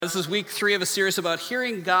This is week 3 of a series about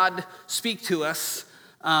hearing God speak to us.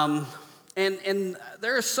 And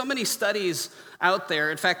there are so many studies out there.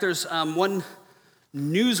 In fact, there's one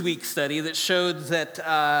Newsweek study that showed that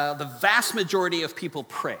the vast majority of people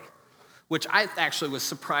pray, which I actually was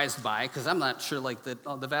surprised by because I'm not sure that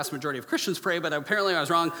the vast majority of Christians pray, but apparently I was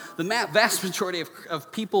wrong. The vast majority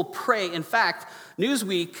of people pray. In fact,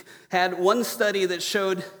 Newsweek had one study that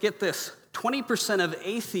showed, get this, 20% of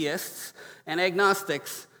atheists and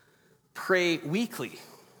agnostics pray weekly.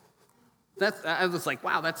 I was like,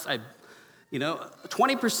 wow,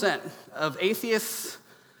 20% of atheists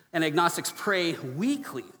and agnostics pray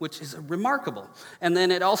weekly, which is remarkable. And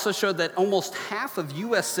then it also showed that almost half of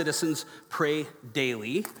U.S. citizens pray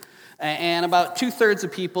daily, and about 2/3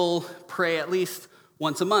 of people pray at least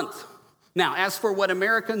once a month. Now, as for what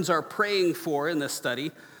Americans are praying for in this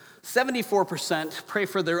study, 74% pray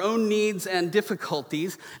for their own needs and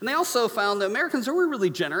difficulties. And they also found that Americans we're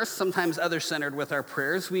really generous, sometimes other-centered with our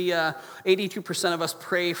prayers. 82% of us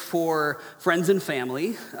pray for friends and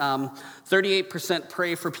family. 38%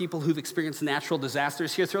 pray for people who've experienced natural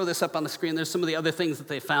disasters. Here, throw this up on the screen. There's some of the other things that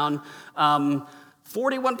they found.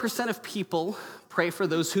 41% of people pray for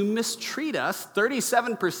those who mistreat us.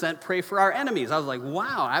 37% pray for our enemies. I was like,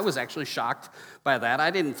 wow, I was actually shocked by that.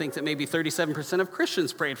 I didn't think that maybe 37% of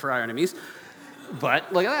Christians prayed for our enemies.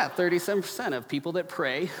 But look at that, 37% of people that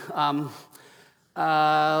pray.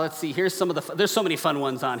 Let's see, here's some of there's so many fun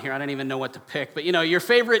ones on here, I don't even know what to pick. But your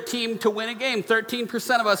favorite team to win a game,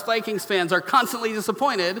 13% of us Vikings fans are constantly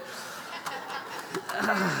disappointed.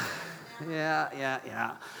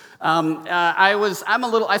 Yeah.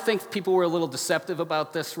 I think people were a little deceptive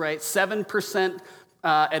about this, right? 7%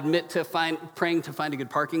 admit to praying to find a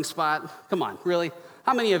good parking spot. Come on, really?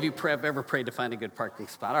 How many of you have ever prayed to find a good parking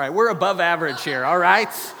spot? All right, we're above average here, all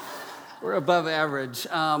right? We're above average.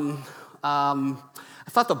 I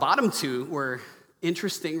thought the bottom two were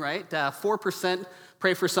interesting, right? 4%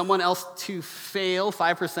 pray for someone else to fail,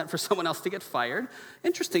 5% for someone else to get fired.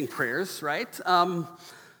 Interesting prayers, right?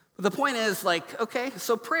 The point is,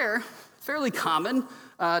 so prayer, fairly common.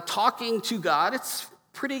 Talking to God, it's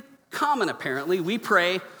pretty common, apparently. We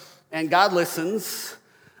pray, and God listens.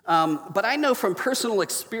 But I know from personal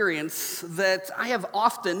experience that I have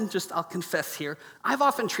often, I'll confess here, I've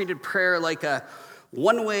often treated prayer like a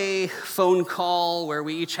one-way phone call where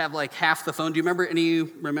we each have half the phone. Do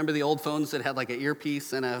you remember the old phones that had an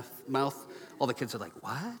earpiece and a mouth? All the kids are like,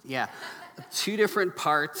 what? Yeah. 2 different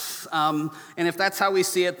parts, and if that's how we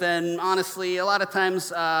see it, then honestly, a lot of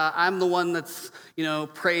times I'm the one that's,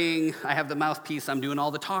 praying. I have the mouthpiece. I'm doing all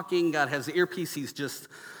the talking. God has the earpiece. He's just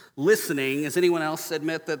listening. Does anyone else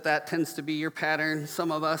admit that tends to be your pattern?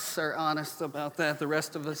 Some of us are honest about that. The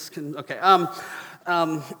rest of us can. Okay.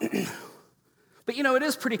 But it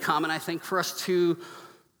is pretty common, I think, for us to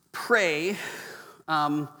pray,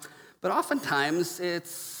 but oftentimes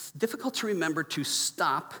it's difficult to remember to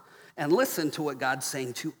stop and listen to what God's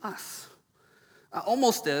saying to us.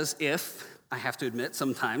 Almost as if, I have to admit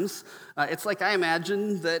sometimes, it's like I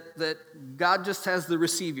imagine that God just has the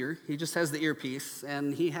receiver, he just has the earpiece,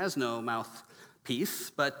 and he has no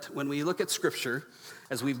mouthpiece. But when we look at Scripture,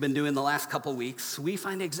 as we've been doing the last couple weeks, we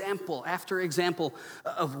find example after example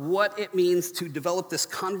of what it means to develop this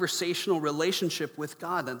conversational relationship with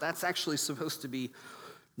God, and that's actually supposed to be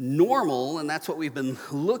normal, and that's what we've been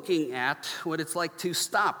looking at, what it's like to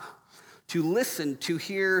stop, to listen, to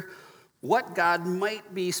hear what God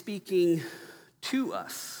might be speaking to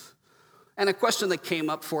us. And a question that came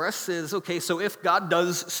up for us is, okay, so if God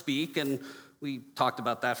does speak, and we talked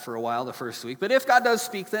about that for a while the first week, but if God does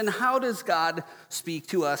speak, then how does God speak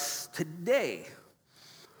to us today?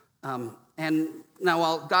 And now,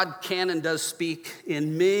 while God can and does speak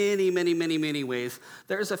in many ways,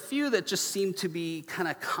 there's a few that just seem to be kind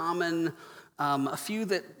of common, a few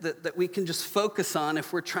that we can just focus on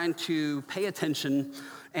if we're trying to pay attention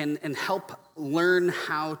and help learn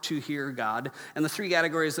how to hear God. And the 3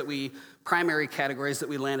 primary categories that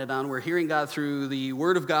we landed on were hearing God through the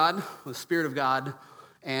Word of God, the Spirit of God,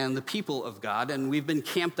 and the people of God. And we've been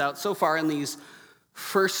camped out so far in these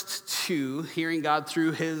first 2, hearing God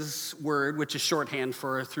through his word, which is shorthand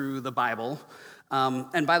for through the Bible.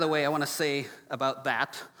 And by the way, I want to say about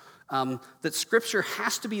that Scripture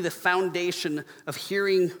has to be the foundation of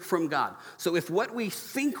hearing from God. So if what we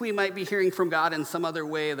think we might be hearing from God in some other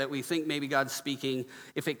way that we think maybe God's speaking,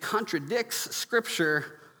 if it contradicts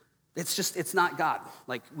Scripture, it's not God.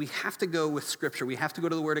 We have to go with Scripture. We have to go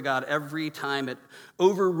to the Word of God every time. It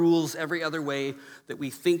overrules every other way that we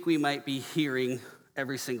think we might be hearing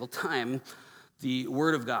every single time. The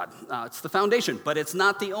Word of God. It's the foundation, but it's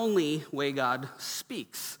not the only way God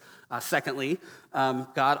speaks. Secondly,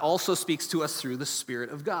 God also speaks to us through the Spirit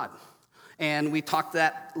of God. And we talked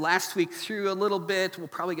that last week through a little bit. We'll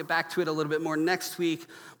probably get back to it a little bit more next week.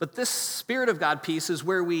 But this Spirit of God piece is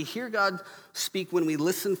where we hear God speak when we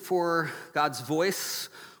listen for God's voice,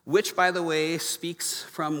 which, by the way, speaks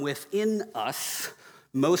from within us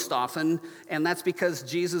most often. And that's because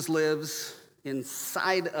Jesus lives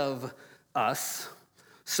inside of us.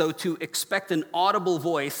 So to expect an audible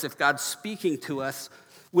voice, if God's speaking to us,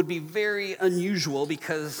 would be very unusual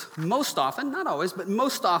because most often, not always, but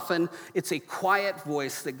most often, it's a quiet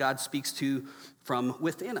voice that God speaks to from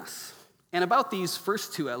within us. And about these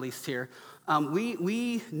first two, at least here,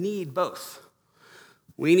 we need both.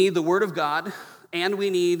 We need the Word of God, and we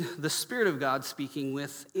need the Spirit of God speaking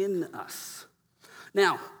within us.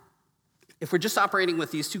 Now, if we're just operating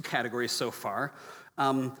with these two categories so far,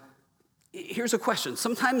 here's a question.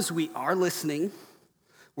 Sometimes we are listening.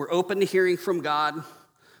 We're open to hearing from God.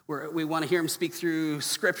 We want to hear him speak through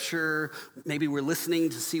Scripture. Maybe we're listening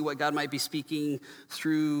to see what God might be speaking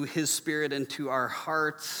through his Spirit into our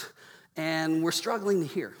hearts, and we're struggling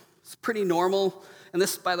to hear. It's pretty normal, and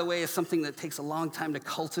this, by the way, is something that takes a long time to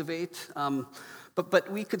cultivate,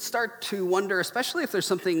 but we could start to wonder, especially if there's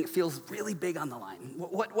something that feels really big on the line.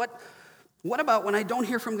 What about when I don't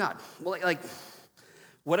hear from God? Well,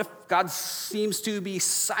 what if God seems to be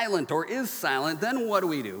silent or is silent? Then what do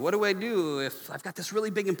we do? What do I do if I've got this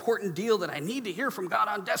really big important deal that I need to hear from God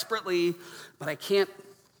on desperately, but I can't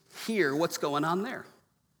hear what's going on there?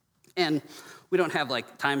 And we don't have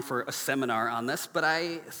time for a seminar on this, but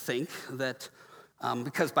I think that,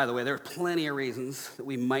 because by the way, there are plenty of reasons that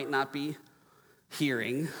we might not be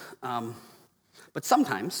hearing, but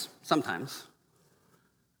sometimes,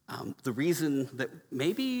 the reason that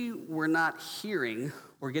maybe we're not hearing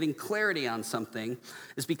or getting clarity on something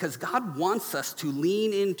is because God wants us to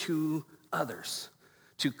lean into others,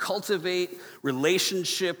 to cultivate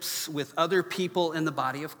relationships with other people in the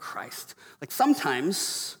body of Christ.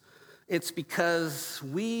 Sometimes it's because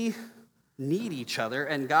we need each other,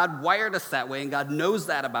 and God wired us that way, and God knows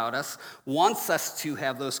that about us, wants us to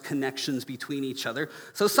have those connections between each other.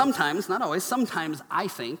 So sometimes, not always, sometimes I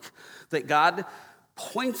think that God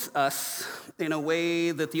points us in a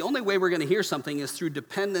way that the only way we're going to hear something is through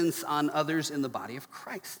dependence on others in the body of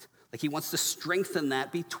Christ. He wants to strengthen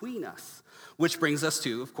that between us, which brings us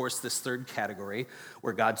to, of course, this third category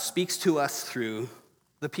where God speaks to us through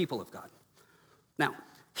the people of God. Now,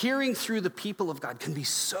 hearing through the people of God can be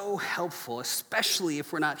so helpful, especially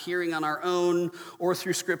if we're not hearing on our own or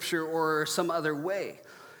through Scripture or some other way.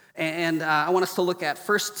 And I want us to look at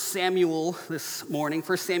 1 Samuel this morning,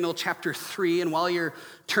 1 Samuel chapter 3. And while you're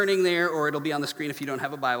turning there, or it'll be on the screen if you don't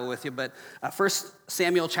have a Bible with you, but 1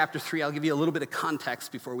 Samuel chapter 3, I'll give you a little bit of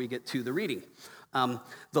context before we get to the reading.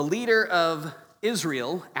 The leader of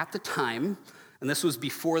Israel at the time, and this was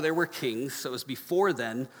before there were kings, so it was before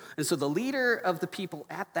then. And so the leader of the people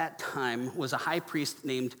at that time was a high priest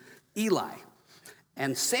named Eli.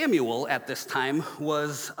 And Samuel at this time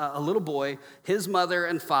was a little boy. His mother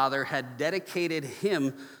and father had dedicated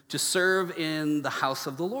him to serve in the house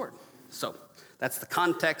of the Lord. So that's the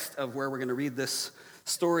context of where we're going to read this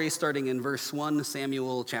story, starting in verse 1,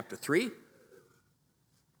 Samuel chapter 3.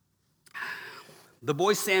 The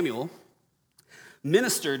boy Samuel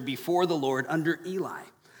ministered before the Lord under Eli.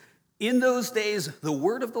 In those days, the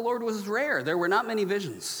word of the Lord was rare. There were not many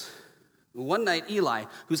visions. One night, Eli,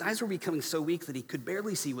 whose eyes were becoming so weak that he could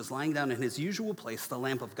barely see, was lying down in his usual place. The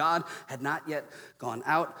lamp of God had not yet gone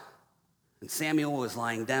out, and Samuel was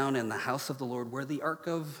lying down in the house of the Lord where the ark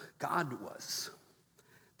of God was.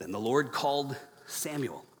 Then the Lord called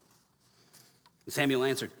Samuel. And Samuel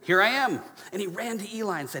answered, "Here I am." And he ran to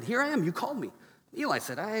Eli and said, "Here I am, you called me." Eli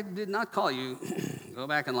said, "I did not call you. Go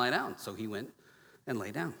back and lie down." So he went and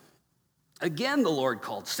lay down. Again, the Lord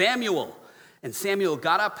called Samuel. And Samuel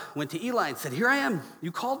got up, went to Eli, and said, "Here I am,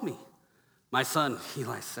 you called me." "My son,"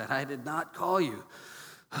 Eli said, "I did not call you.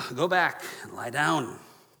 Go back and lie down."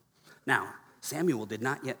 Now, Samuel did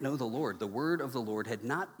not yet know the Lord. The word of the Lord had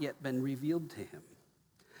not yet been revealed to him.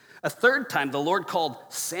 A third time, the Lord called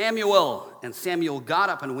Samuel. And Samuel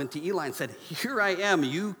got up and went to Eli and said, "Here I am,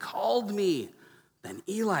 you called me." Then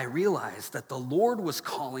Eli realized that the Lord was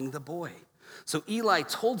calling the boy. So Eli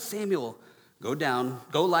told Samuel, go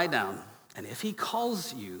lie down. And if he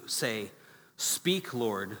calls you, say, "Speak,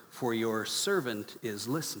 Lord, for your servant is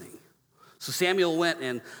listening." So Samuel went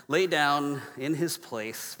and lay down in his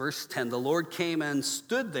place. Verse 10, the Lord came and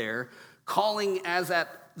stood there, calling as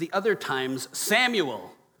at the other times,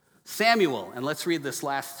 "Samuel, Samuel." And let's read this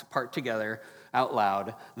last part together out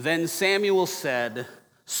loud. Then Samuel said,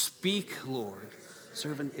 "Speak, Lord,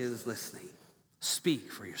 servant is listening."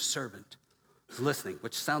 Speak, for your servant is listening,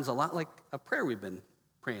 which sounds a lot like a prayer we've been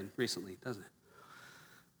praying recently, doesn't it?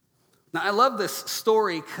 Now, I love this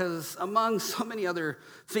story because among so many other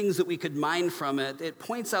things that we could mine from it, it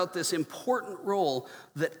points out this important role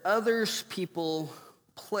that others people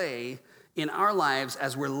play in our lives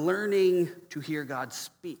as we're learning to hear God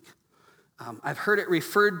speak. I've heard it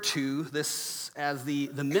referred to this as the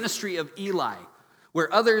ministry of Eli,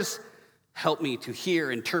 where others help me to hear,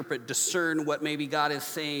 interpret, discern what maybe God is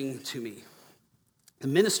saying to me. The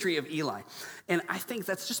ministry of Eli. And I think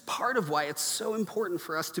that's just part of why it's so important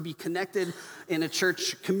for us to be connected in a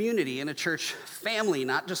church community, in a church family,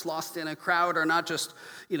 not just lost in a crowd or not just,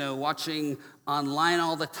 watching online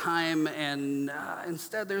all the time. And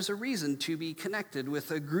instead, there's a reason to be connected with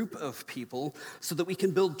a group of people so that we can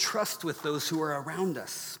build trust with those who are around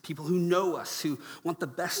us, people who know us, who want the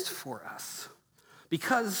best for us.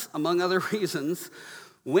 Because, among other reasons,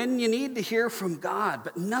 when you need to hear from God,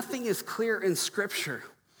 but nothing is clear in Scripture,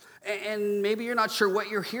 and maybe you're not sure what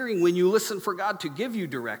you're hearing when you listen for God to give you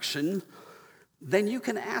direction, then you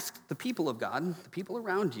can ask the people of God, the people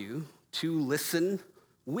around you, to listen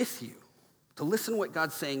with you, to listen what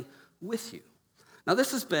God's saying with you. Now,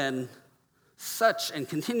 this has been such and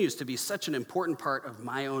continues to be such an important part of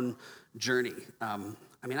my own journey.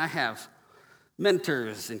 I have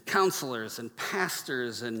mentors and counselors and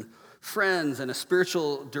pastors and friends and a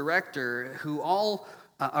spiritual director who all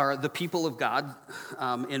are the people of God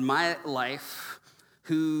in my life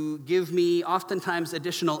who give me oftentimes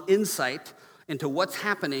additional insight into what's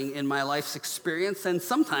happening in my life's experience and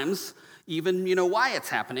sometimes even, why it's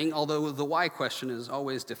happening, although the why question is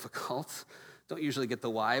always difficult. Don't usually get the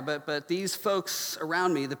why, but these folks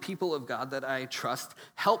around me, the people of God that I trust,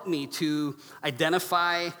 help me to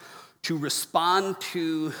identify, to respond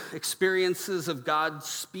to experiences of God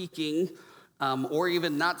speaking or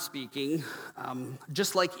even not speaking,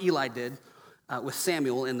 just like Eli did with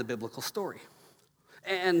Samuel in the biblical story.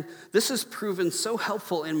 And this has proven so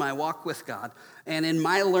helpful in my walk with God and in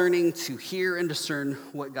my learning to hear and discern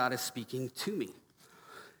what God is speaking to me.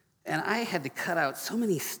 And I had to cut out so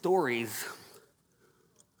many stories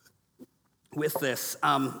with this,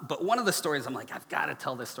 but one of the stories, I'm like, I've got to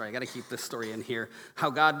tell this story. I got to keep this story in here. How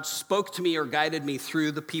God spoke to me or guided me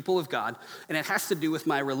through the people of God, and it has to do with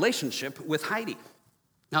my relationship with Heidi.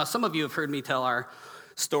 Now, some of you have heard me tell our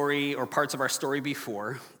story or parts of our story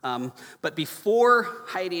before, but before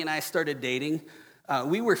Heidi and I started dating,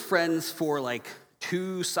 we were friends for like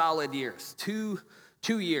 2 solid years, two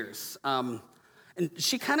years. And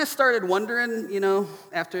she kind of started wondering,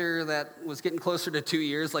 after that was getting closer to 2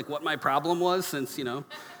 years, like what my problem was, since,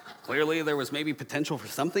 clearly there was maybe potential for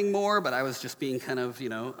something more, but I was just being kind of,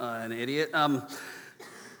 an idiot.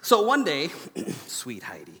 So one day, sweet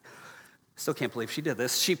Heidi, still can't believe she did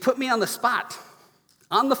this, she put me on the spot,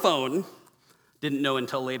 on the phone. Didn't know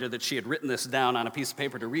until later that she had written this down on a piece of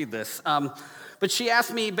paper to read this. But she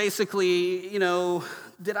asked me basically,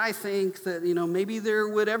 did I think that, maybe there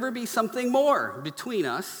would ever be something more between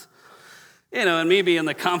us? And me being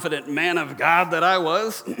the confident man of God that I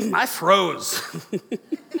was, I froze.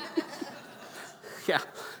 Yeah,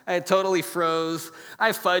 I totally froze.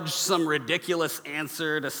 I fudged some ridiculous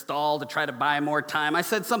answer to stall to try to buy more time. I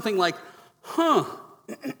said something like,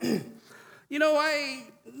 I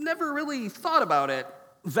never really thought about it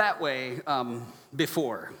that way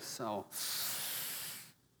before. So,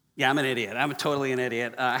 yeah, I'm an idiot. I'm totally an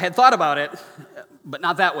idiot. I had thought about it, but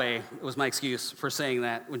not that way. It was my excuse for saying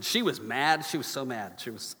that. When she was mad, she was so mad. She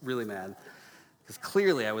was really mad. Because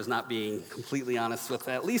clearly I was not being completely honest with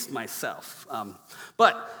at least myself.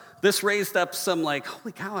 But this raised up some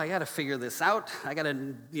holy cow, I got to figure this out. I got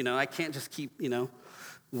to, I can't just keep,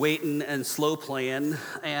 waiting and slow playing.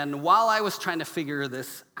 And while I was trying to figure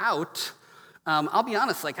this out, I'll be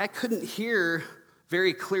honest, I couldn't hear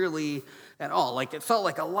very clearly at all. It felt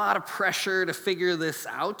like a lot of pressure to figure this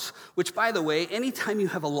out, which, by the way, anytime you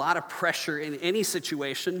have a lot of pressure in any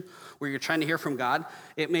situation where you're trying to hear from God,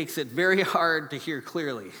 it makes it very hard to hear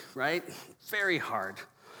clearly, right? Very hard.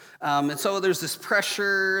 And so there's this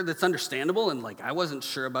pressure that's understandable, and I wasn't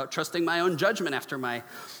sure about trusting my own judgment after my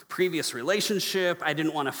previous relationship. I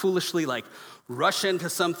didn't want to foolishly rush into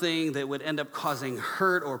something that would end up causing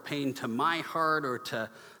hurt or pain to my heart or to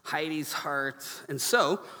Heidi's heart. And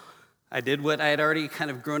so I did what I had already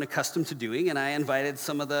kind of grown accustomed to doing, and I invited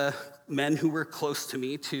some of the men who were close to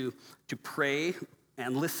me to pray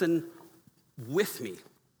and listen with me.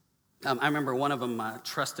 I remember one of them, a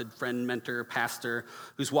trusted friend, mentor, pastor,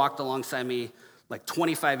 who's walked alongside me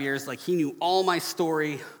 25 years. He knew all my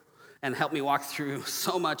story and helped me walk through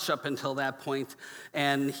so much up until that point.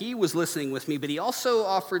 And he was listening with me, but he also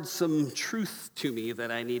offered some truth to me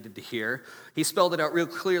that I needed to hear. He spelled it out real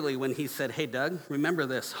clearly when he said, hey, Doug, remember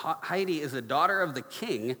this. Heidi is a daughter of the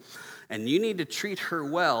king, and you need to treat her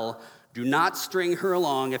well. Do not string her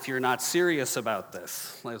along if you're not serious about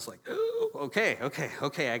this. I was like, oh, okay.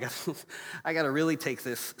 I got to really take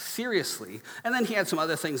this seriously. And then he had some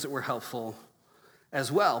other things that were helpful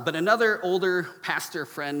as well. But another older pastor,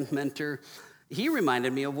 friend, mentor, he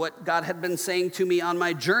reminded me of what God had been saying to me on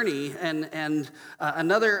my journey. And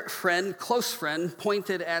another friend, close friend,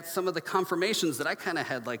 pointed at some of the confirmations that I kind of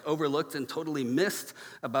had overlooked and totally missed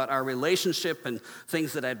about our relationship and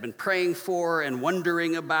things that I'd been praying for and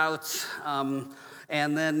wondering about.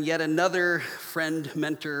 And then yet another friend,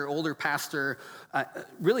 mentor, older pastor,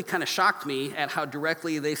 really kind of shocked me at how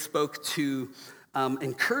directly they spoke to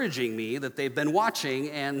encouraging me that they've been watching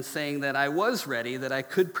and saying that I was ready, that I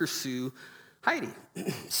could pursue Heidi.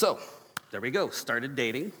 So there we go, started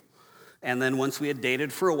dating. And then once we had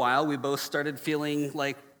dated for a while, we both started feeling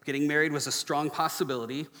like getting married was a strong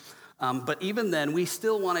possibility. But even then, we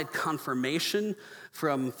still wanted confirmation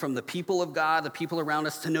from the people of God, the people around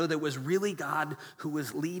us, to know that it was really God who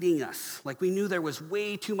was leading us. Like, we knew there was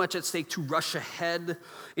way too much at stake to rush ahead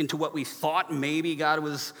into what we thought maybe God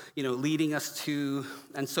was, leading us to.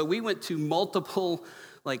 And so we went to multiple,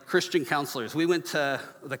 Christian counselors. We went to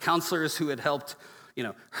the counselors who had helped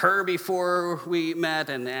her before we met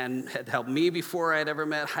and had helped me before I'd ever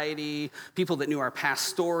met Heidi, people that knew our past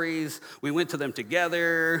stories. We went to them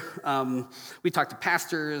together. We talked to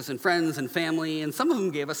pastors and friends and family, and some of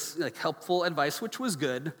them gave us helpful advice, which was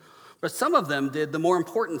good. But some of them did the more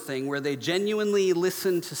important thing, where they genuinely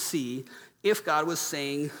listened to see if God was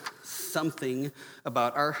saying something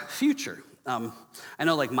about our future. I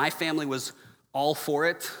know my family was all for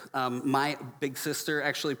it. My big sister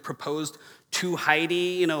actually proposed to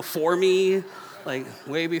Heidi, for me,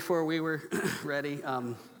 way before we were ready.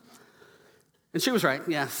 And she was right,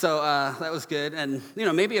 yeah, so that was good. And,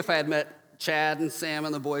 maybe if I had met Chad and Sam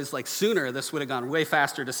and the boys sooner, this would have gone way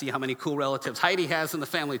faster to see how many cool relatives Heidi has in the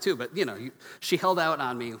family too. But, she held out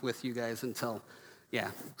on me with you guys until,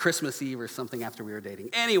 Christmas Eve or something after we were dating.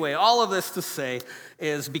 Anyway, all of this to say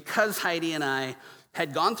is because Heidi and I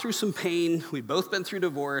had gone through some pain, we'd both been through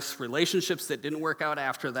divorce, relationships that didn't work out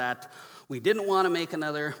after that. We didn't want to make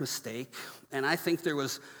another mistake, and I think there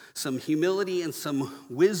was some humility and some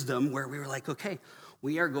wisdom where we were like, okay,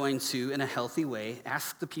 we are going to, in a healthy way,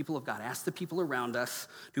 ask the people of God, ask the people around us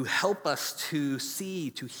to help us to see,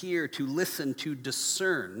 to hear, to listen, to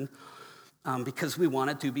discern, because we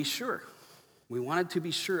wanted to be sure. We wanted to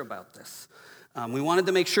be sure about this. We wanted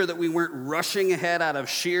to make sure that we weren't rushing ahead out of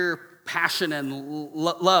sheer passion and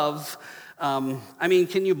love.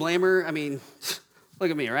 Can you blame her? Look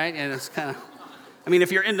at me, right? And it's kind of,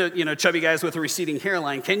 if you're into, chubby guys with a receding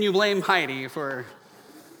hairline, can you blame Heidi for,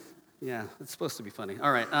 it's supposed to be funny.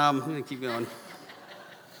 All right, I'm going to keep going.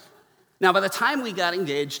 Now, by the time we got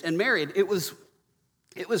engaged and married, it was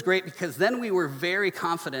great, because then we were very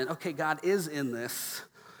confident, okay, God is in this,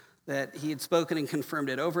 that he had spoken and confirmed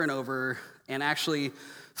it over and over, and actually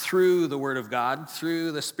through the Word of God,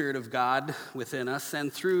 through the Spirit of God within us,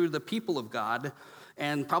 and through the people of God,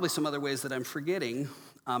 and probably some other ways that I'm forgetting.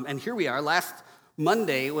 And here we are. Last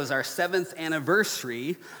Monday was our 7th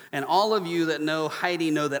anniversary, and all of you that know Heidi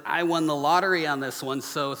know that I won the lottery on this one,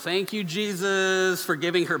 so thank you, Jesus, for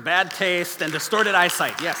giving her bad taste and distorted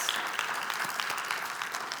eyesight. Yes.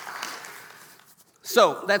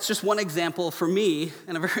 So that's just one example for me,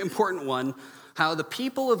 and a very important one, how the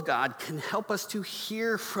people of God can help us to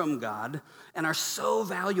hear from God and are so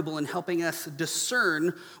valuable in helping us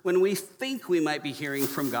discern when we think we might be hearing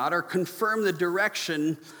from God, or confirm the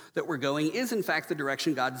direction that we're going is in fact the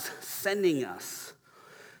direction God's sending us.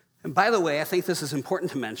 And by the way, I think this is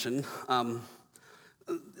important to mention.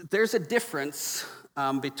 There's a difference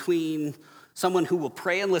between someone who will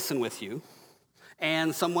pray and listen with you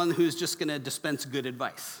and someone who's just going to dispense good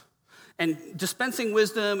advice. And dispensing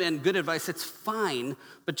wisdom and good advice, it's fine,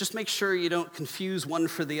 but just make sure you don't confuse one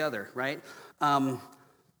for the other, right?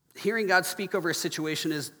 Hearing God speak over a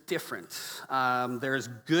situation is different. There's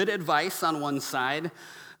good advice on one side,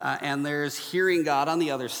 and there's hearing God on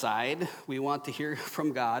the other side. We want to hear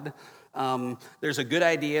from God. There's a good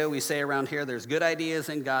idea. We say around here, there's good ideas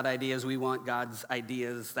and God ideas. We want God's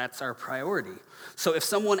ideas. That's our priority. So if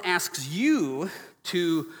someone asks you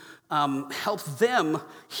to help them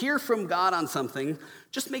hear from God on something,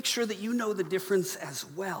 just make sure that you know the difference as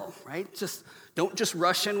well, right? Don't just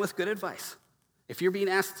rush in with good advice. If you're being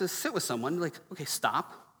asked to sit with someone, okay,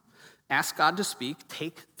 stop, ask God to speak,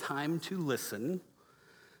 take time to listen,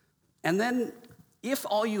 And then if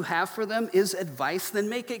all you have for them is advice, then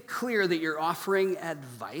make it clear that you're offering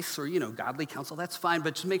advice or, godly counsel. That's fine,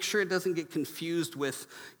 but just make sure it doesn't get confused with,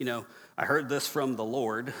 I heard this from the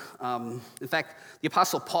Lord. In fact, the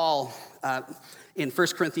Apostle Paul in 1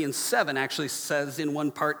 Corinthians 7 actually says in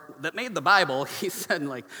one part that made the Bible, he said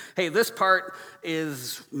hey, this part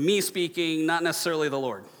is me speaking, not necessarily the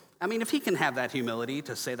Lord. I mean, if he can have that humility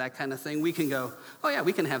to say that kind of thing, we can go, oh yeah,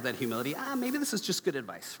 we can have that humility. Maybe this is just good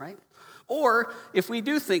advice, right? Or if we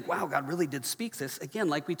do think, wow, God really did speak this, again,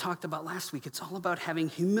 like we talked about last week, it's all about having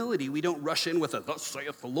humility. We don't rush in with a, thus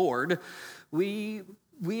saith the Lord. We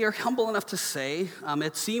are humble enough to say,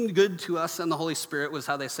 it seemed good to us, and the Holy Spirit was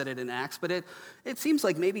how they said it in Acts, but it seems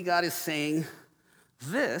like maybe God is saying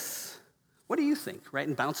this. What do you think, right?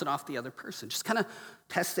 And bounce it off the other person. Just kind of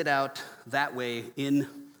test it out that way in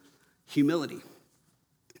humility.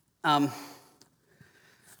 Let's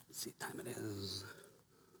see what time it is.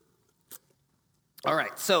 All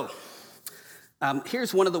right, so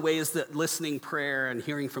here's one of the ways that listening, prayer, and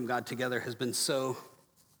hearing from God together has been so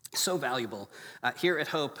valuable. Here at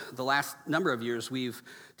Hope, the last number of years, we've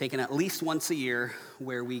taken at least once a year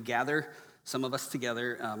where we gather some of us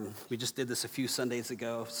together. We just did this a few Sunday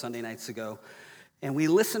nights ago, and we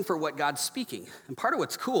listen for what God's speaking. And part of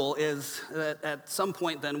what's cool is that at some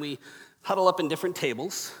point then we huddle up in different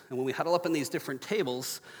tables, and when we huddle up in these different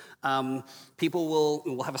tables, people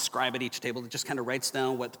will have a scribe at each table that just kind of writes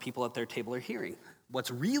down what the people at their table are hearing. Where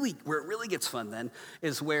it really gets fun then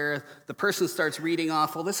is where the person starts reading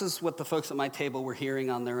off, well, this is what the folks at my table were hearing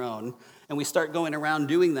on their own. And we start going around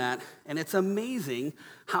doing that. And it's amazing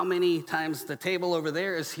how many times the table over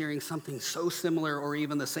there is hearing something so similar or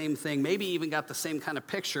even the same thing, maybe even got the same kind of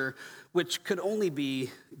picture, which could only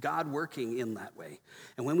be God working in that way.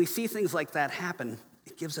 And when we see things like that happen,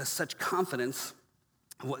 it gives us such confidence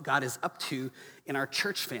of what God is up to in our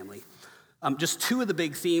church family. Just two of the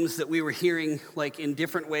big themes that we were hearing in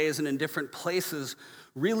different ways and in different places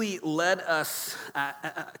really led us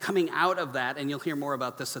coming out of that, and you'll hear more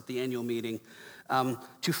about this at the annual meeting,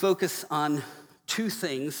 to focus on two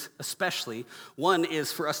things especially. One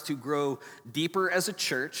is for us to grow deeper as a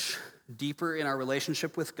church, deeper in our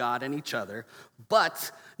relationship with God and each other,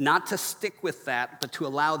 but not to stick with that, but to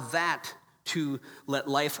allow that to let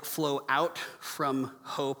life flow out from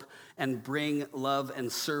Hope and bring love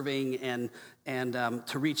and serving and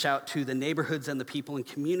to reach out to the neighborhoods and the people and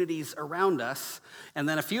communities around us. And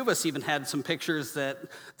then a few of us even had some pictures that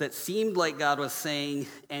seemed like God was saying,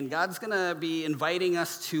 and God's going to be inviting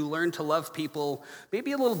us to learn to love people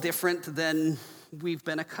maybe a little different than we've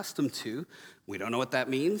been accustomed to. We don't know what that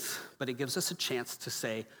means, but it gives us a chance to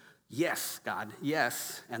say, yes, God,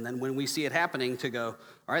 yes. And then when we see it happening, to go,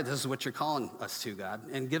 all right, this is what you're calling us to, God.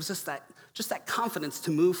 And gives us that confidence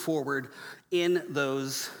to move forward in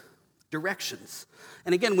those directions.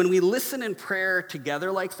 And again, when we listen in prayer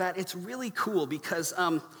together like that, it's really cool because,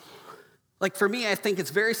 for me, I think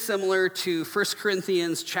it's very similar to 1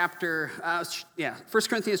 Corinthians chapter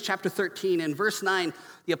 13 and verse 9.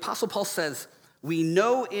 The Apostle Paul says, we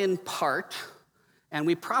know in part, and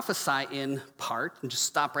we prophesy in part. And just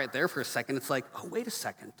stop right there for a second. It's like, oh, wait a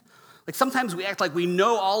second. Sometimes we act like we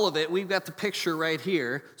know all of it. We've got the picture right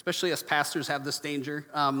here, especially us pastors have this danger.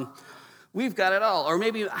 We've got it all. Or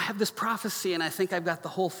maybe I have this prophecy and I think I've got the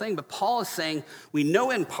whole thing. But Paul is saying we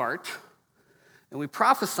know in part and we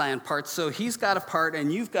prophesy in part. So he's got a part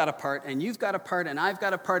and you've got a part and you've got a part and I've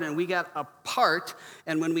got a part and we got a part.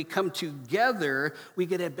 And when we come together, we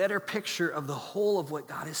get a better picture of the whole of what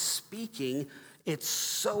God is speaking. It's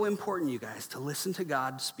so important, you guys, to listen to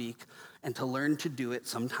God speak and to learn to do it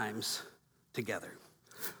sometimes together.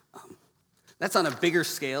 That's on a bigger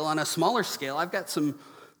scale. On a smaller scale, I've got some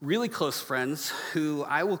really close friends who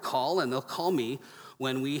I will call, and they'll call me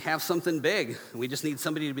when we have something big. We just need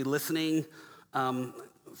somebody to be listening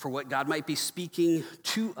for what God might be speaking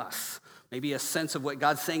to us. Maybe a sense of what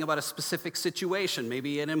God's saying about a specific situation.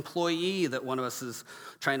 Maybe an employee that one of us is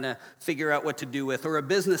trying to figure out what to do with, or a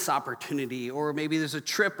business opportunity, or maybe there's a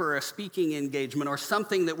trip or a speaking engagement or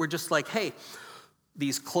something that we're just like, hey,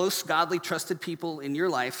 these close, godly, trusted people in your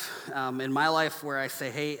life, in my life where I say,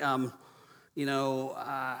 hey, I'll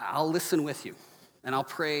listen with you and I'll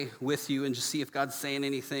pray with you and just see if God's saying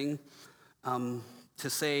anything to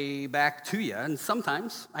say back to you. And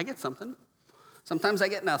sometimes I get something. Sometimes I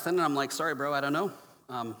get nothing, and I'm like, sorry, bro, I don't know.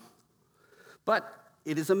 But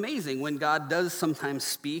it is amazing when God does sometimes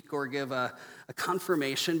speak or give a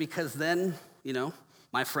confirmation, because then,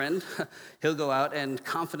 my friend, he'll go out and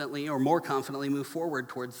confidently or more confidently move forward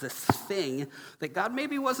towards this thing that God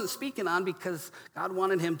maybe wasn't speaking on because God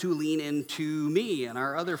wanted him to lean into me and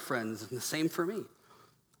our other friends, and the same for me.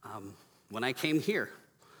 When I came here,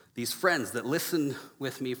 these friends that listened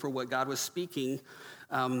with me for what God was speaking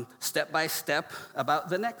step by step about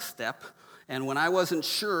the next step. And when I wasn't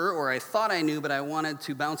sure, or I thought I knew, but I wanted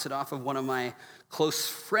to bounce it off of one of my close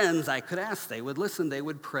friends, I could ask. They would listen, they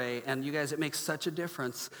would pray. And you guys, it makes such a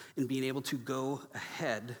difference in being able to go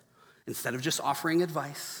ahead instead of just offering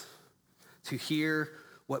advice, to hear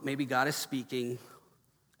what maybe God is speaking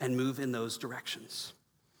and move in those directions.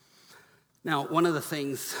 Now, one of the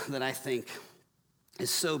things that I think is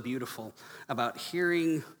so beautiful about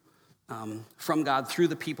hearing from God through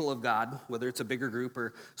the people of God, whether it's a bigger group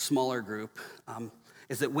or smaller group,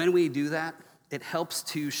 is that when we do that, it helps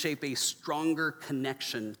to shape a stronger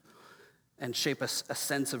connection and shape a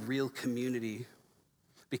sense of real community,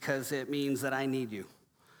 because it means that I need you.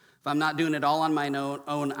 If I'm not doing it all on my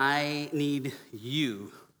own, I need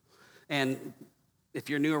you. And if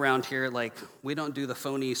you're new around here, like, we don't do the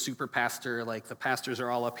phony super pastor, like the pastors are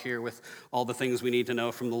all up here with all the things we need to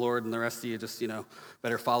know from the Lord, and the rest of you just,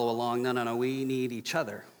 better follow along. No. We need each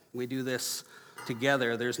other. We do this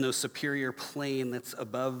together. There's no superior plane that's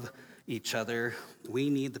above each other. We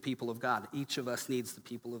need the people of God. Each of us needs the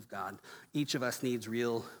people of God. Each of us needs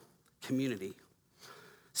real community.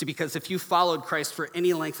 See, because if you followed Christ for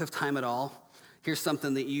any length of time at all, here's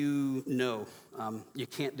something that you know. You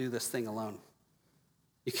can't do this thing alone.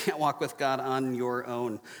 You can't walk with God on your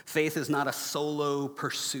own. Faith is not a solo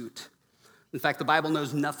pursuit. In fact, the Bible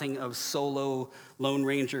knows nothing of solo Lone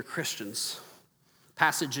Ranger Christians.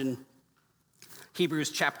 Passage in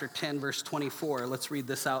Hebrews chapter 10, verse 24. Let's read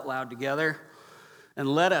this out loud together. And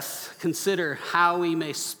let us consider how we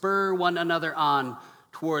may spur one another on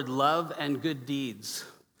toward love and good deeds.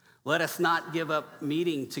 Let us not give up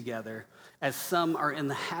meeting together, as some are in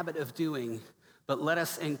the habit of doing, but let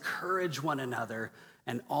us encourage one another,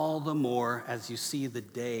 and all the more as you see the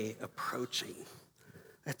day approaching.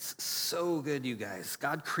 That's so good, you guys.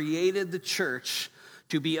 God created the church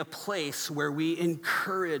to be a place where we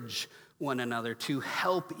encourage one another, to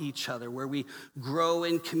help each other, where we grow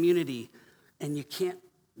in community. And you can't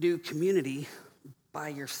do community by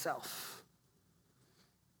yourself.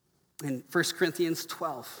 In 1 Corinthians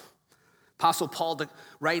 12, Apostle Paul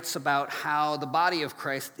writes about how the body of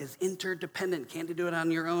Christ is interdependent. Can't do it on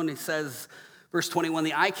your own. He says, verse 21,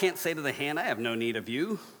 the eye can't say to the hand, I have no need of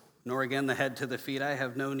you, nor again the head to the feet, I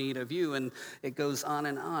have no need of you. And it goes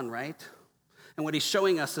on, right? And what he's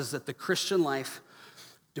showing us is that the Christian life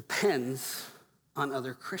depends on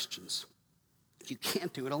other Christians. You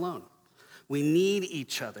can't do it alone. We need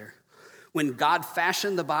each other. When God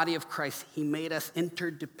fashioned the body of Christ, he made us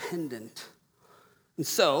interdependent. And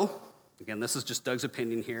so, again, this is just Doug's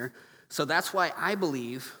opinion here, so that's why I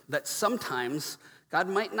believe that sometimes God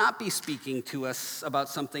might not be speaking to us about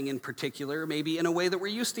something in particular, maybe in a way that we're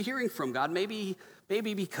used to hearing from God, maybe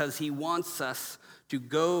because he wants us to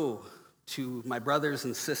go to my brothers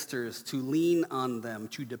and sisters, to lean on them,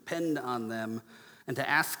 to depend on them, and to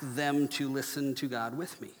ask them to listen to God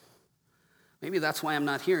with me. Maybe that's why I'm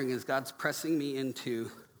not hearing, is God's pressing me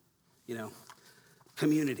into,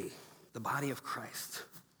 community, the body of Christ.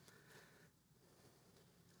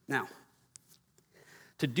 Now,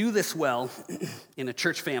 to do this well in a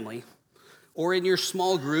church family, or in your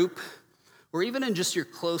small group, or even in just your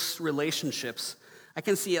close relationships, I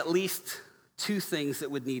can see at least two things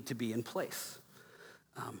that would need to be in place.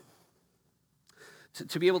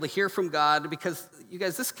 To be able to hear from God, because you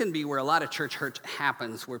guys, this can be where a lot of church hurt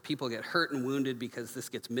happens, where people get hurt and wounded because this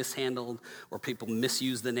gets mishandled, or people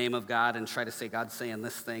misuse the name of God and try to say God's saying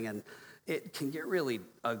this thing, and it can get really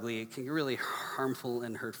ugly. It can get really harmful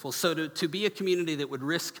and hurtful. So to be a community that would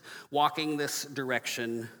risk walking this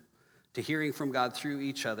direction, to hearing from God through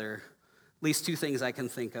each other, at least two things I can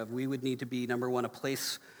think of. We would need to be, number one, a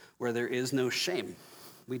place where there is no shame.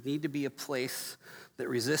 We'd need to be a place that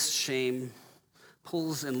resists shame,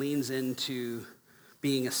 pulls and leans into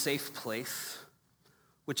being a safe place,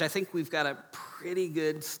 which I think we've got a pretty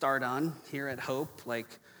good start on here at Hope. Like,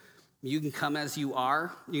 you can come as you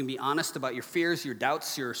are. You can be honest about your fears, your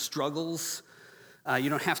doubts, your struggles. You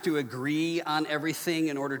don't have to agree on everything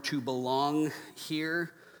in order to belong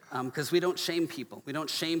here, because we don't shame people. We don't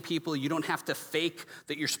shame people. You don't have to fake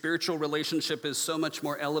that your spiritual relationship is so much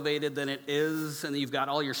more elevated than it is, and you've got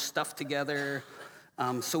all your stuff together.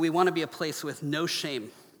 So we want to be a place with no shame.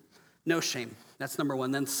 No shame. That's number one.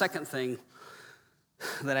 Then second thing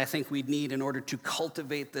that I think we'd need in order to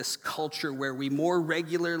cultivate this culture where we more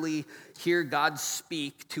regularly hear God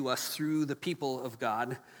speak to us through the people of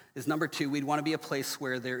God is, number two, we'd want to be a place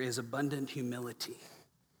where there is abundant humility.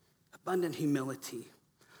 Abundant humility.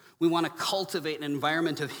 We want to cultivate an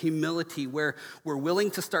environment of humility where we're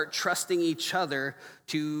willing to start trusting each other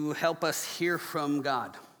to help us hear from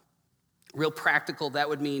God. Real practical, that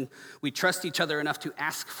would mean we trust each other enough to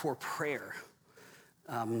ask for prayer,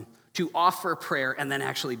 to offer prayer and then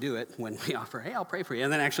actually do it when we offer, hey, I'll pray for you,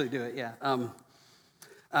 and then actually do it, yeah.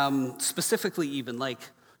 Specifically even, like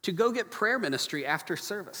to go get prayer ministry after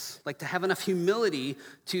service, like to have enough humility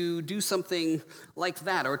to do something like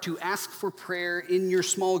that, or to ask for prayer in your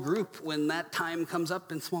small group when that time comes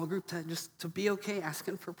up in small group, to be okay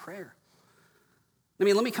asking for prayer. I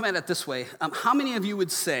mean, let me come at it this way. How many of you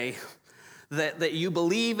would say that you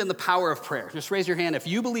believe in the power of prayer? Just raise your hand if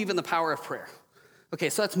you believe in the power of prayer. Okay,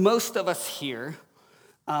 so that's most of us here.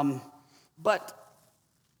 But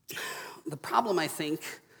the problem, I think,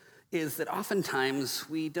 is that oftentimes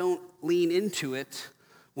we don't lean into it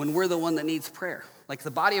when we're the one that needs prayer. Like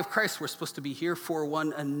the body of Christ, we're supposed to be here for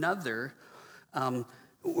one another,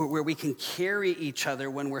 where we can carry each other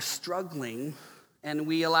when we're struggling, and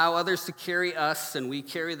we allow others to carry us, and we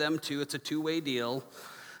carry them too. It's a two-way deal.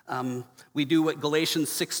 We do what Galatians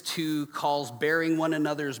 6:2 calls bearing one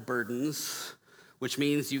another's burdens, which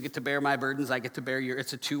means you get to bear my burdens, I get to bear your.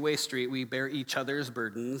 It's a two-way street. We bear each other's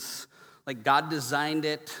burdens. Like God designed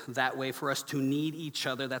it that way for us to need each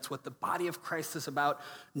other. That's what the body of Christ is about.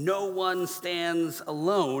 No one stands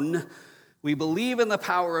alone. We believe in the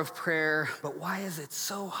power of prayer, but why is it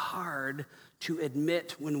so hard to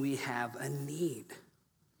admit when we have a need?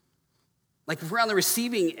 Like if we're on the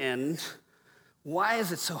receiving end, why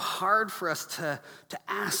is it so hard for us to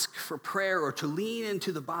ask for prayer or to lean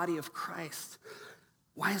into the body of Christ?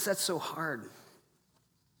 Why is that so hard?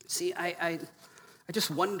 See, I just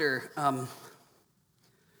wonder,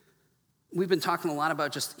 we've been talking a lot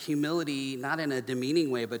about just humility, not in a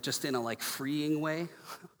demeaning way, but just in a freeing way.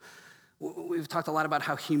 We've talked a lot about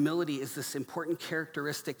how humility is this important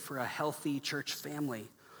characteristic for a healthy church family.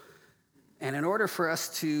 And in order for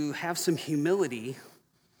us to have some humility,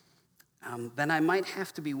 then I might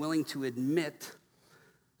have to be willing to admit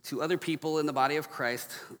to other people in the body of Christ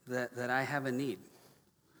that I have a need.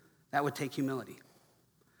 That would take humility.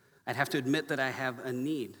 I'd have to admit that I have a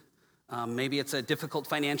need. Maybe it's a difficult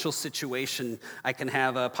financial situation. I can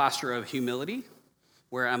have a posture of humility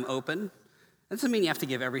where I'm open. That doesn't mean you have to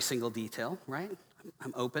give every single detail, right?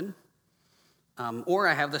 I'm open. Or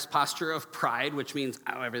I have this posture of pride, which means,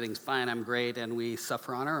 oh, everything's fine, I'm great, and we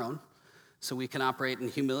suffer on our own. So we can operate in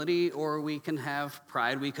humility, or we can have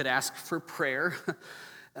pride. We could ask for prayer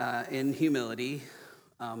in humility.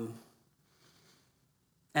 And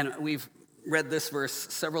we've read this verse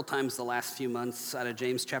several times the last few months out of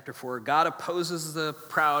James chapter 4. God opposes the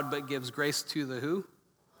proud, but gives grace to the who?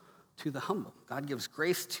 To the humble. God gives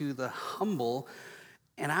grace to the humble.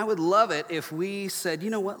 And I would love it if we said, you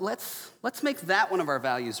know what, let's make that one of our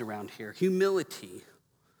values around here. Humility.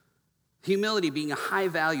 Humility being a high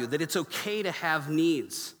value, that it's okay to have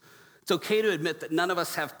needs. It's okay to admit that none of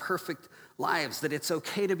us have perfect lives, that it's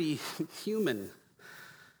okay to be human.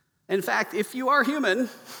 In fact, if you are human,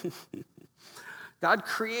 God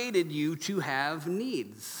created you to have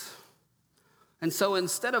needs. And so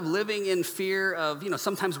instead of living in fear of,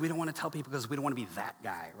 sometimes we don't want to tell people because we don't want to be that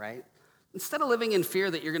guy, right? Instead of living in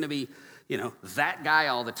fear that you're going to be, that guy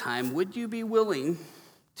all the time, would you be willing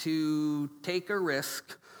to take a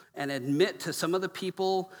risk and admit to some of the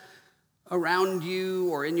people around you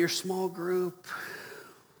or in your small group,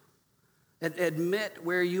 admit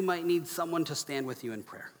where you might need someone to stand with you in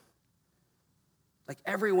prayer? Like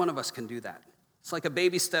every one of us can do that. It's like a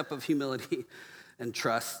baby step of humility and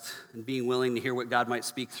trust and being willing to hear what God might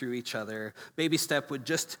speak through each other. Baby step would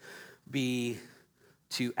just be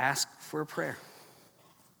to ask for a prayer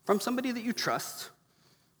from somebody that you trust,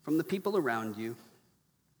 from the people around you.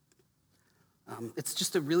 It's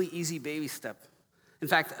just a really easy baby step. In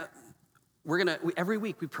fact, every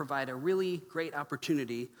week we provide a really great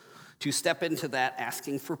opportunity to step into that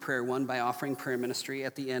asking for prayer, one by offering prayer ministry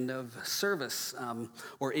at the end of service,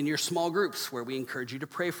 or in your small groups where we encourage you to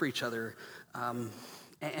pray for each other.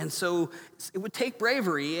 And so it would take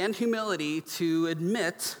bravery and humility to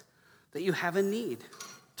admit that you have a need,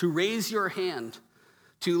 to raise your hand,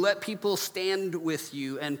 to let people stand with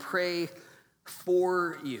you and pray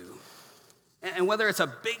for you. And whether it's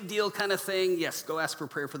a big deal kind of thing, yes, go ask for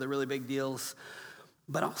prayer for the really big deals.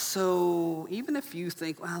 But also, even if you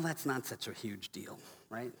think, well, that's not such a huge deal,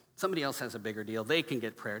 right? Somebody else has a bigger deal. They can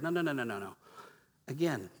get prayer. No.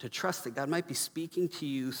 Again, to trust that God might be speaking to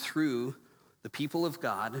you through the people of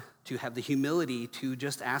God, to have the humility to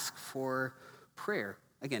just ask for prayer.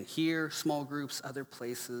 Again, here, small groups, other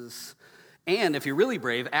places. And if you're really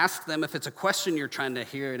brave, ask them if it's a question you're trying to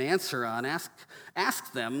hear an answer on,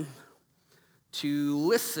 ask them to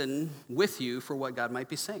listen with you for what God might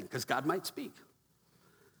be saying, because God might speak.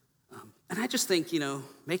 And I just think,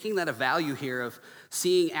 making that a value here of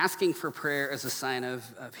asking for prayer as a sign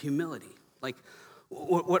of humility. Like,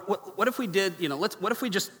 what if we did, what if we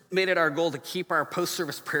just made it our goal to keep our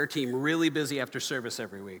post-service prayer team really busy after service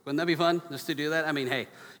every week? Wouldn't that be fun, just to do that? I mean, hey,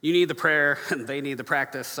 you need the prayer, and they need the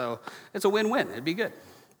practice, so it's a win-win. It'd be good.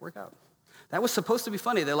 Work out. That was supposed to be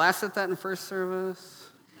funny. They laughed at that in first service.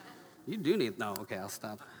 You do need, no, okay, I'll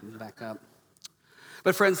stop. Back up.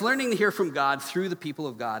 But friends, learning to hear from God through the people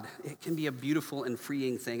of God, it can be a beautiful and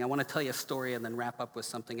freeing thing. I want to tell you a story and then wrap up with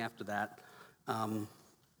something after that. There's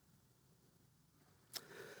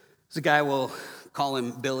a guy, we'll call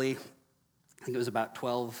him Billy. I think it was about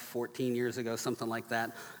 12, 14 years ago, something like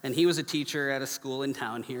that. And he was a teacher at a school in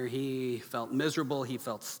town here. He felt miserable. He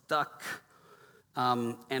felt stuck.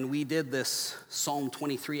 And we did this Psalm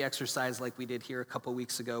 23 exercise like we did here a couple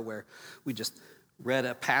weeks ago, where we just read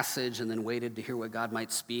a passage and then waited to hear what God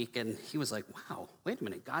might speak. And he was like, wow, wait a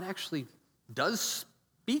minute, God actually does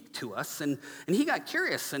speak to us. And he got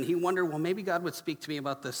curious, and he wondered, well, maybe God would speak to me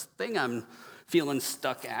about this thing I'm feeling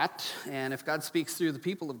stuck at. And if God speaks through the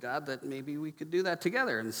people of God, that maybe we could do that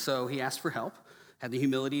together. And so he asked for help, had the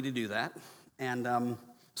humility to do that. And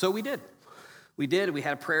so we did. We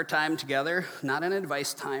had a prayer time together, not an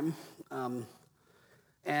advice time.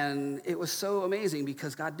 And it was so amazing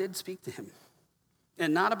because God did speak to him.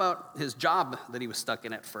 And not about his job that he was stuck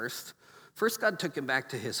in at first. First, God took him back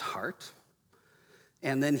to his heart.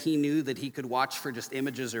 And then he knew that he could watch for just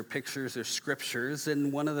images or pictures or scriptures.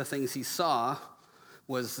 And one of the things he saw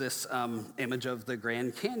was this image of the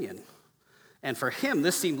Grand Canyon. And for him,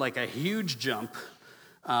 this seemed like a huge jump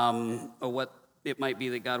of what it might be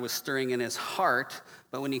that God was stirring in his heart.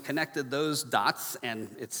 But when he connected those dots, and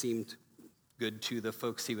it seemed good to the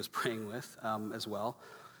folks he was praying with as well,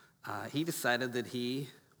 he decided that he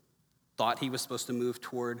thought he was supposed to move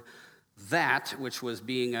toward that, which was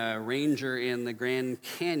being a ranger in the Grand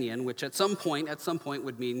Canyon, which at some point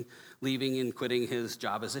would mean leaving and quitting his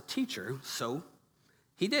job as a teacher. So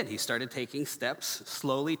he did. He started taking steps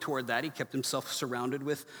slowly toward that. He kept himself surrounded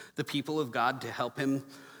with the people of God to help him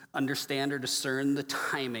understand or discern the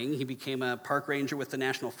timing. He became a park ranger with the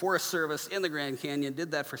National Forest Service in the Grand Canyon,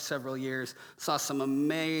 did that for several years, saw some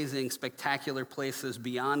amazing, spectacular places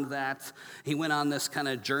beyond that. He went on this kind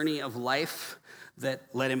of journey of life that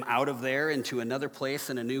led him out of there into another place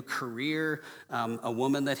and a new career, a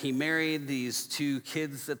woman that he married, these 2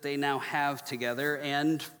 kids that they now have together,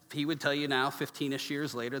 and he would tell you now, 15-ish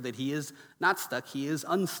years later, that he is not stuck, he is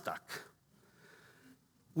unstuck.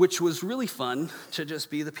 Which was really fun to just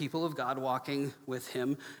be the people of God walking with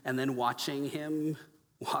him and then watching him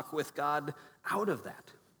walk with God out of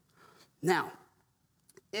that. Now,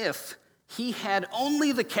 if he had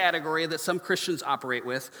only the category that some Christians operate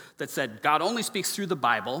with that said God only speaks through the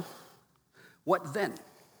Bible, what then?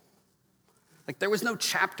 Like, there was no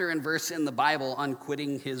chapter and verse in the Bible on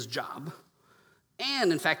quitting his job.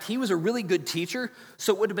 And in fact, he was a really good teacher,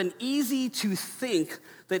 so it would have been easy to think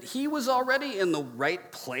that he was already in the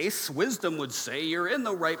right place. Wisdom would say, you're in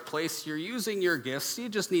the right place, you're using your gifts, you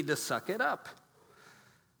just need to suck it up.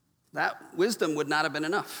 That wisdom would not have been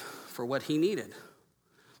enough for what he needed.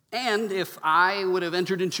 And if I would have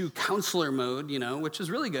entered into counselor mode, which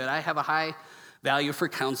is really good, I have a high value for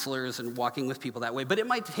counselors and walking with people that way, but it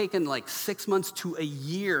might have taken like 6 months to a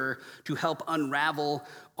year to help unravel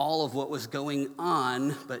all of what was going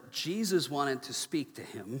on, but Jesus wanted to speak to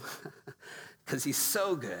him because he's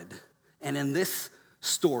so good. And in this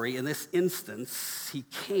story, in this instance, he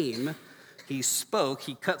came, he spoke,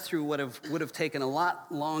 he cut through what would have taken a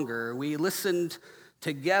lot longer. We listened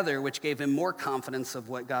together, which gave him more confidence of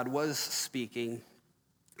what God was speaking,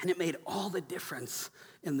 and it made all the difference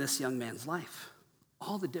in this young man's life.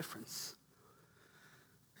 All the difference.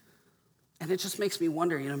 And it just makes me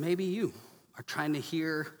wonder, maybe you are trying to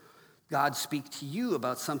hear God speak to you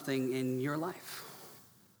about something in your life.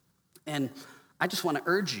 And I just want to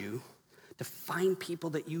urge you to find people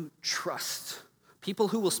that you trust, people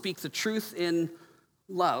who will speak the truth in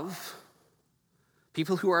love,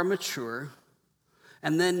 people who are mature,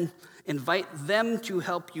 and then invite them to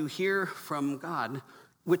help you hear from God,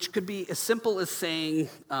 which could be as simple as saying,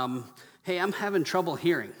 hey, I'm having trouble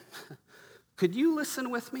hearing. Could you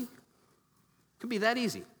listen with me? Could be that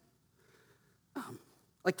easy.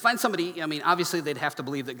 Find somebody, obviously they'd have to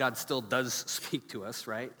believe that God still does speak to us,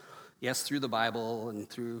 right? Yes, through the Bible and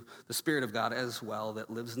through the Spirit of God as well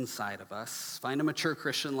that lives inside of us. Find a mature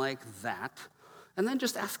Christian like that, and then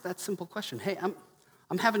just ask that simple question. Hey,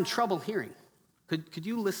 I'm having trouble hearing. Could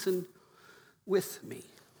you listen with me?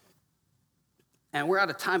 And we're out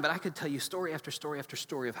of time, but I could tell you story after story after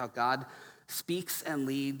story of how God speaks and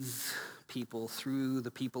leads people through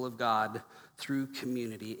the people of God, through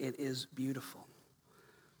community. It is beautiful.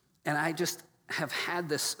 And I just have had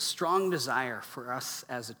this strong desire for us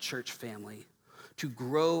as a church family to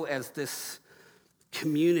grow as this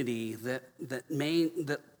community that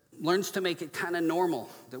learns to make it kind of normal,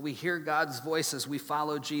 that we hear God's voice as we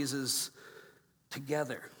follow Jesus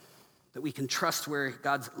together, that we can trust where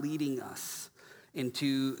God's leading us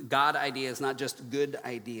into God ideas, not just good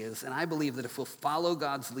ideas. And I believe that if we'll follow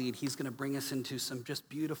God's lead, he's going to bring us into some just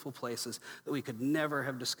beautiful places that we could never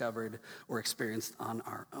have discovered or experienced on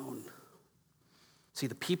our own. See,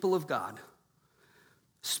 the people of God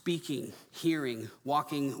speaking, hearing,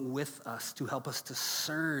 walking with us to help us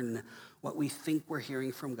discern what we think we're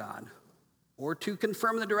hearing from God or to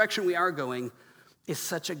confirm the direction we are going is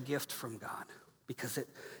such a gift from God because it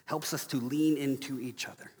helps us to lean into each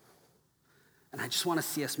other. And I just want to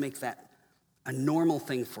see us make that a normal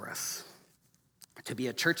thing for us, to be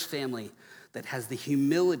a church family that has the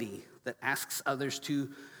humility that asks others to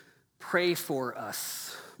pray for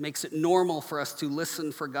us, makes it normal for us to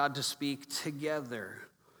listen for God to speak together.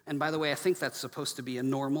 And by the way, I think that's supposed to be a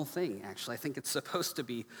normal thing, actually. I think it's supposed to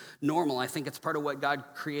be normal. I think it's part of what God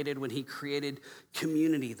created when he created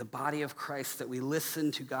community, the body of Christ, that we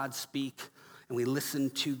listen to God speak and we listen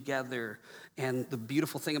together. And the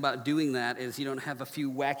beautiful thing about doing that is you don't have a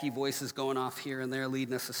few wacky voices going off here and there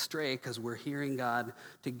leading us astray because we're hearing God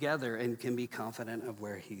together and can be confident of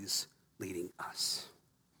where he's leading us.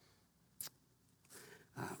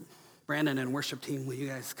 Brandon and worship team, will you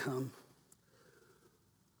guys come?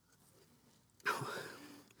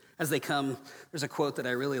 As they come, there's a quote that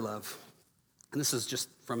I really love. And this is just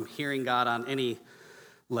from hearing God on any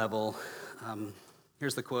level.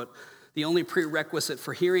 Here's the quote. The only prerequisite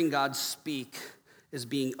for hearing God speak is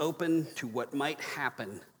being open to what might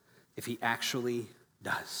happen if he actually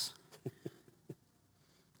does.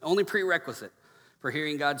 Only prerequisite for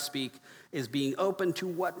hearing God speak is being open to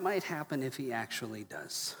what might happen if he actually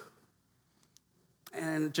does.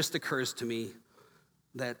 And it just occurs to me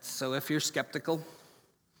that, so if you're skeptical,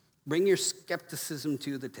 bring your skepticism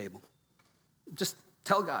to the table. Just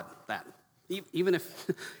tell God that. Even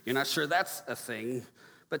if you're not sure that's a thing,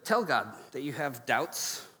 but tell God that you have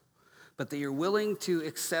doubts, but that you're willing to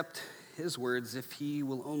accept his words if he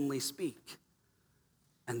will only speak.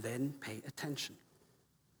 And then pay attention.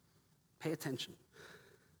 Pay attention.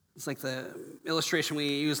 It's like the illustration we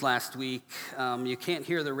used last week. You can't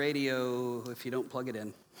hear the radio if you don't plug it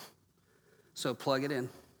in. So plug it in.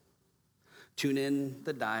 Tune in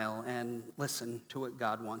the dial and listen to what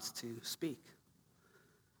God wants to speak.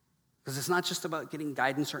 Because it's not just about getting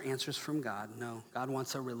guidance or answers from God. No, God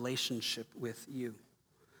wants a relationship with you.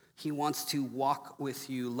 He wants to walk with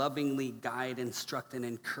you, lovingly guide, instruct, and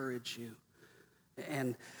encourage you.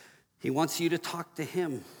 And he wants you to talk to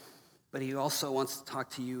him, but he also wants to talk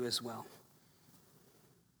to you as well.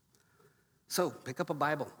 So pick up a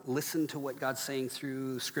Bible. Listen to what God's saying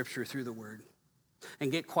through Scripture, through the Word.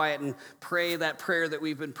 And get quiet and pray that prayer that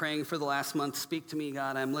we've been praying for the last month. Speak to me,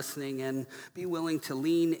 God, I'm listening. And be willing to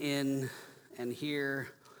lean in and hear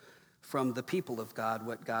from the people of God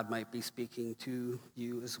what God might be speaking to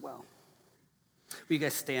you as well. Will you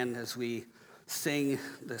guys stand as we sing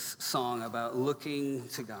this song about looking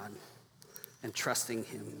to God and trusting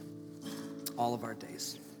him all of our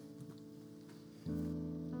days.